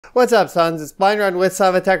What's up, sons? It's Blind Run with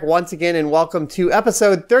Tech once again, and welcome to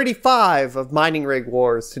episode 35 of Mining Rig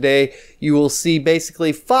Wars. Today, you will see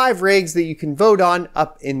basically 5 rigs that you can vote on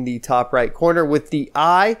up in the top right corner. With the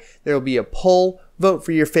eye, there will be a poll. Vote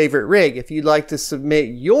for your favorite rig. If you'd like to submit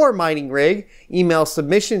your mining rig, email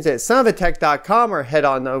submissions at sonofatech.com or head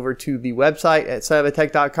on over to the website at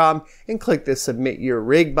sonofatech.com and click the Submit Your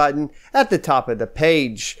Rig button at the top of the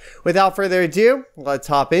page. Without further ado, let's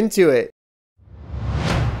hop into it.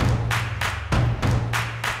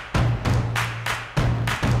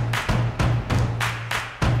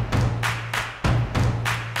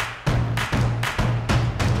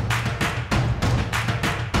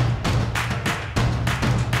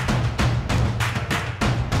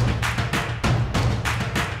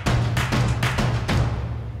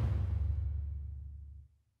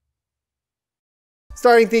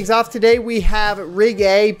 Starting things off today, we have Rig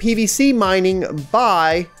A PVC Mining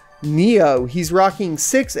by Neo. He's rocking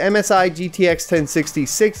 6 MSI GTX 1060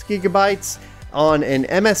 6GB on an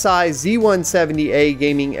MSI Z170A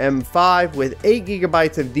Gaming M5 with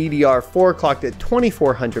 8GB of DDR4 clocked at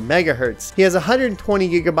 2400 MHz. He has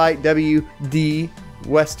 120GB WD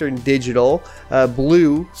Western Digital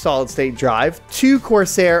blue solid-state drive, 2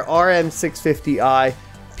 Corsair RM650i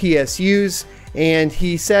PSUs, and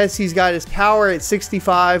he says he's got his power at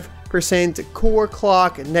 65%, core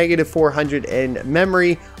clock -400, and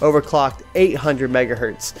memory overclocked 800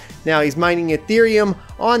 MHz. Now he's mining Ethereum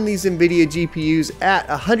on these NVIDIA GPUs at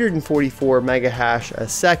 144 megahash a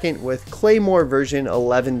second with CLAYMORE version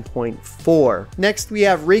 11.4. Next we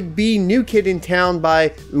have Rigby, new kid in town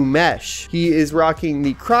by Umesh. He is rocking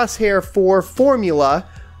the Crosshair IV Formula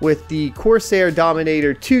with the Corsair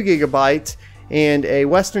Dominator 2GB and a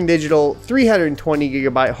Western Digital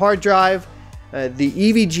 320GB hard drive, the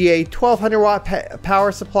EVGA 1200 watt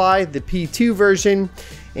power supply, the P2 version,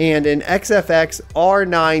 and an XFX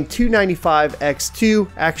R9 295X2,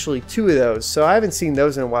 actually 2 of those, so I haven't seen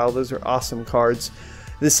those in a while. Those are awesome cards.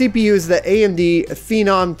 The CPU is the AMD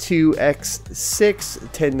Phenom II X6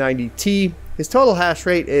 1090T. His total hash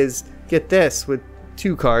rate is, get this, with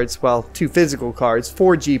 2 cards, well, 2 physical cards,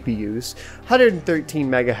 4 GPUs, 113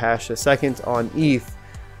 megahash a second on ETH.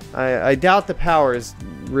 I doubt the power is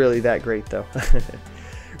really that great though.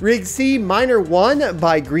 Rigsy Miner 1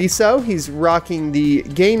 by Griso. He's rocking the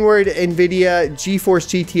Gainward NVidia GeForce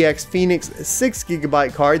GTX Phoenix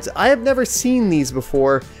 6GB cards. I have never seen these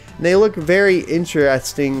before, and they look very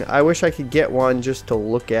interesting. I wish I could get one just to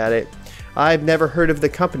look at it. I've never heard of the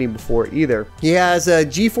company before either. He has a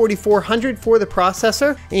G4400 for the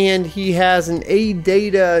processor, and he has an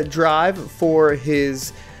ADATA drive for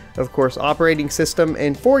his, of course, operating system,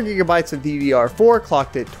 and 4GB of DDR4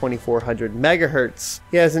 clocked at 2400 MHz.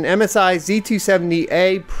 He has an MSI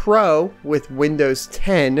Z270A Pro with Windows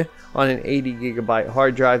 10 on an 80GB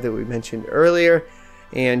hard drive that we mentioned earlier,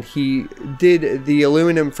 and he did the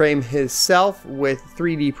aluminum frame himself with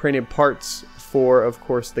 3D printed parts for, of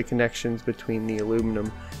course, the connections between the aluminum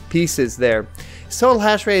pieces there. His total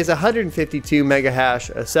hash rate is 152 megahash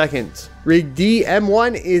a second. Rig D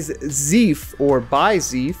M1 is Zeef, or by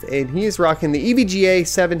Zeef, and he is rocking the EVGA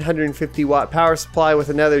 750 watt power supply with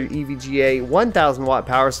another EVGA 1000 watt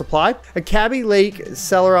power supply, a Kaby Lake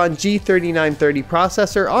Celeron G3930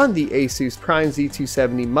 processor on the Asus Prime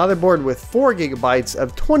Z270 motherboard with 4GB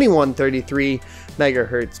of 2133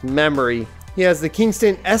 megahertz memory. He has the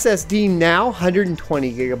Kingston SSD now,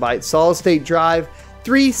 120GB solid state drive,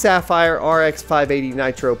 3 Sapphire RX 580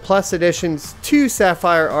 Nitro Plus editions, 2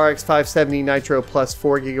 Sapphire RX 570 Nitro Plus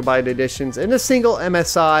 4GB editions, and a single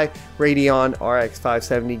MSI Radeon RX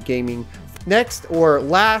 570 gaming. Next, or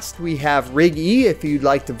last, we have Rig E. If you'd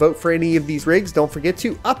like to vote for any of these rigs, don't forget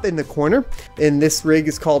to up in the corner. And this rig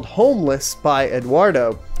is called Homeless by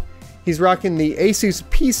Eduardo. He's rocking the Asus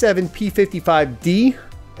P7 P55D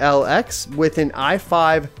LX with an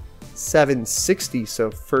i5 760, so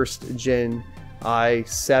first gen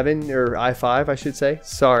i7 or i5 I should say,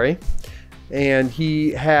 sorry. And he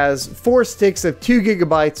has 4 sticks of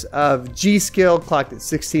 2GB of G-Skill clocked at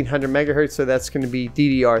 1600 megahertz, so that's going to be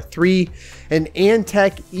DDR3, an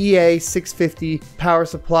Antec EA650 power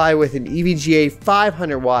supply with an EVGA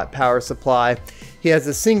 500 watt power supply. He has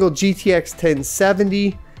a single GTX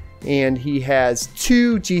 1070, and he has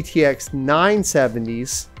 2 GTX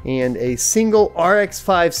 970s and a single RX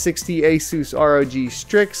 560 Asus ROG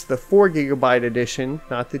Strix, the 4GB edition,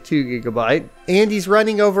 not the 2GB. And he's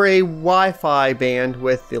running over a Wi-Fi band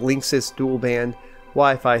with the Linksys dual band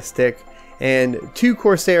Wi-Fi stick, and 2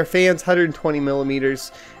 Corsair fans,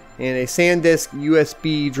 120mm, and a SanDisk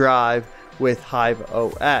USB drive with Hive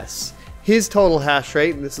OS. His total hash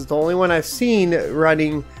rate, and this is the only one I've seen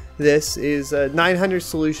running this is 900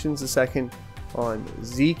 solutions a second on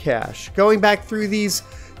Zcash. Going back through these,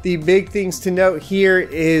 the big things to note here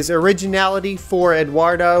is originality for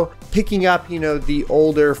Eduardo. Picking up, you know, the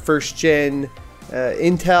older first gen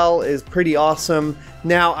Intel is pretty awesome.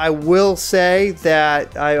 Now, I will say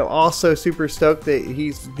that I'm also super stoked that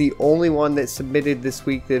he's the only one that submitted this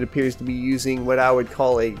week that appears to be using what I would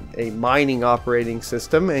call a mining operating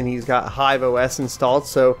system, and he's got Hive OS installed,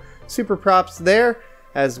 so super props there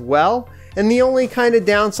as well. And the only kind of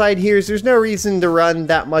downside here is there's no reason to run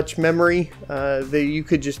that much memory. That you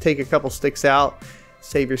could just take a couple sticks out,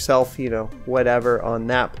 save yourself, you know, whatever on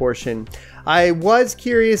that portion. I was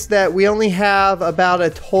curious that we only have about a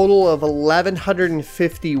total of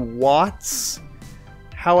 1150 watts.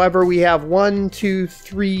 However, we have 4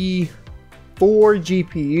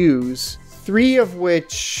 GPUs, 3 of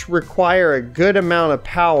which require a good amount of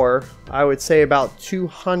power. I would say about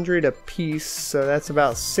 200 a piece, so that's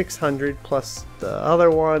about 600 plus the other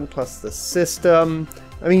one, plus the system.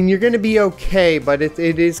 I mean, you're going to be okay, but it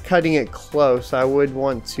is cutting it close. I would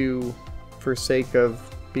want to, for sake of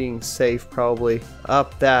being safe, probably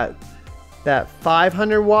up that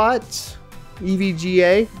 500 watts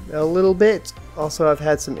EVGA a little bit. Also, I've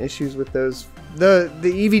had some issues with those. The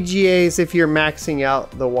EVGAs, if you're maxing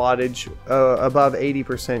out the wattage above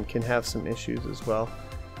 80%, can have some issues as well.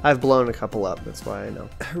 I've blown a couple up, that's why I know.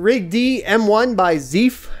 Rigby M1 by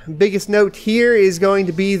Zeef. Biggest note here is going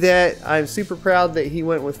to be that I'm super proud that he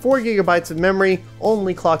went with 4 gigabytes of memory,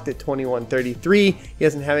 only clocked at 2133. He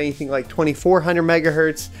doesn't have anything like 2400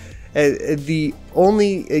 megahertz. The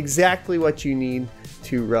only exactly what you need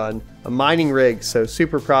to run a mining rig, so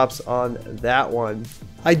super props on that one.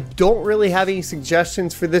 I don't really have any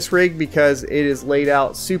suggestions for this rig because it is laid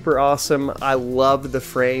out super awesome. I love the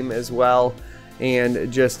frame as well,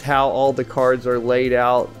 and just how all the cards are laid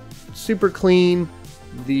out, super clean.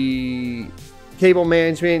 The cable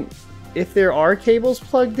management, if there are cables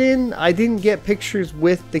plugged in, I didn't get pictures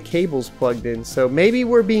with the cables plugged in, so maybe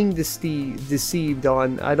we're being deceived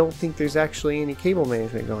on, I don't think there's actually any cable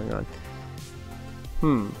management going on.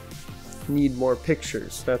 Need more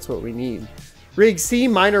pictures, that's what we need. Rigsy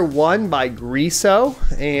Miner 1 by Griso,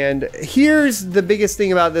 and here's the biggest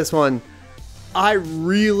thing about this one. I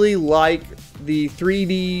really like the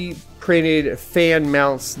 3D printed fan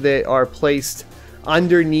mounts that are placed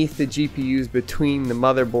underneath the GPUs between the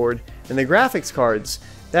motherboard and the graphics cards.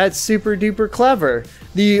 That's super duper clever.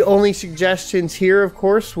 The only suggestions here, of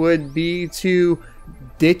course, would be to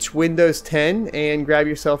ditch Windows 10 and grab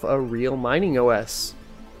yourself a real mining OS.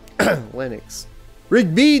 Linux.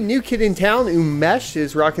 Rigby, new kid in town, Umesh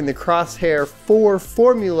is rocking the Crosshair IV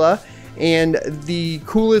Formula and the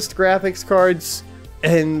coolest graphics cards,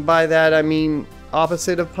 and by that I mean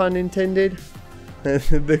opposite of pun intended.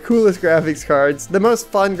 The coolest graphics cards, the most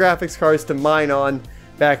fun graphics cards to mine on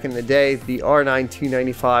back in the day, the R9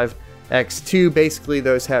 295 X2. Basically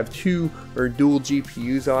those have 2 or dual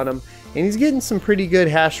GPUs on them, and he's getting some pretty good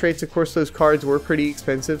hash rates. Of course, those cards were pretty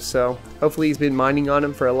expensive, so hopefully he's been mining on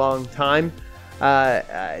them for a long time.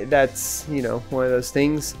 That's, you know, one of those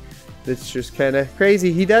things that's just kind of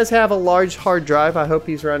crazy. He does have a large hard drive. I hope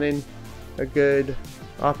he's running a good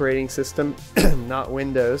operating system, not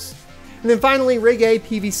Windows. And then finally, Riggi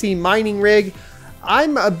PVC Mining Rig.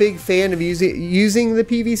 I'm a big fan of using the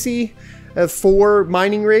PVC for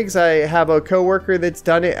mining rigs. I have a coworker that's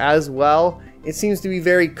done it as well. It seems to be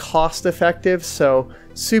very cost effective, so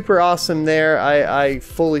super awesome there. I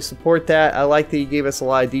fully support that. I like that he gave us a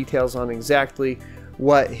lot of details on exactly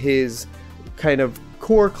what his kind of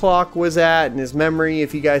core clock was at and his memory.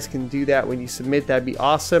 If you guys can do that when you submit, that'd be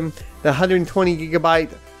awesome. The 120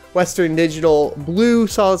 gigabyte Western Digital blue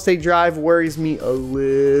solid state drive worries me a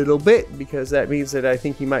little bit because that means that I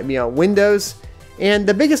think he might be on Windows. And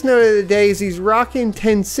the biggest note of the day is he's rocking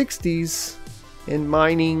 1060s and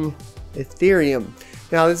mining Ethereum.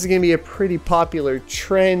 Now, this is going to be a pretty popular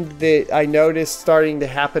trend that I noticed starting to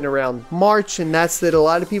happen around March, and that's that a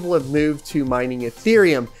lot of people have moved to mining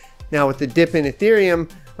Ethereum. Now, with the dip in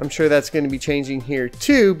Ethereum, I'm sure that's going to be changing here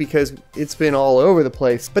too because it's been all over the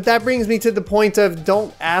place. But that brings me to the point of,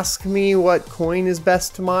 don't ask me what coin is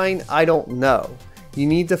best to mine. I don't know. You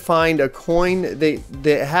need to find a coin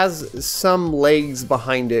that has some legs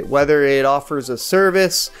behind it, whether it offers a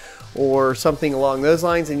service or something along those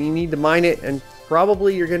lines, and you need to mine it, and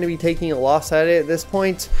probably you're going to be taking a loss at it at this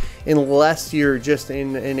point unless you're just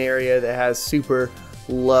in an area that has super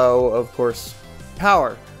low, of course,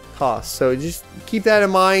 power costs. So just keep that in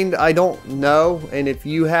mind. I don't know, and if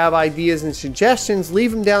you have ideas and suggestions,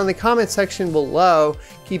 leave them down in the comment section below,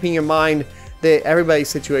 keeping in mind that everybody's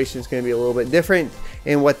situation is going to be a little bit different.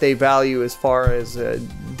 and what they value as far as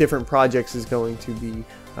different projects is going to be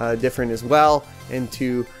different as well, and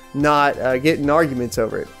to not get in arguments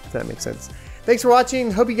over it, if that makes sense. Thanks for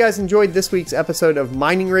watching. Hope you guys enjoyed this week's episode of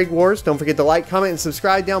Mining Rig Wars. Don't forget to like, comment, and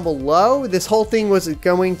subscribe down below. This whole thing was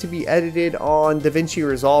going to be edited on DaVinci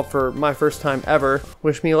Resolve for my first time ever.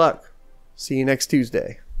 Wish me luck. See you next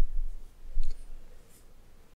Tuesday.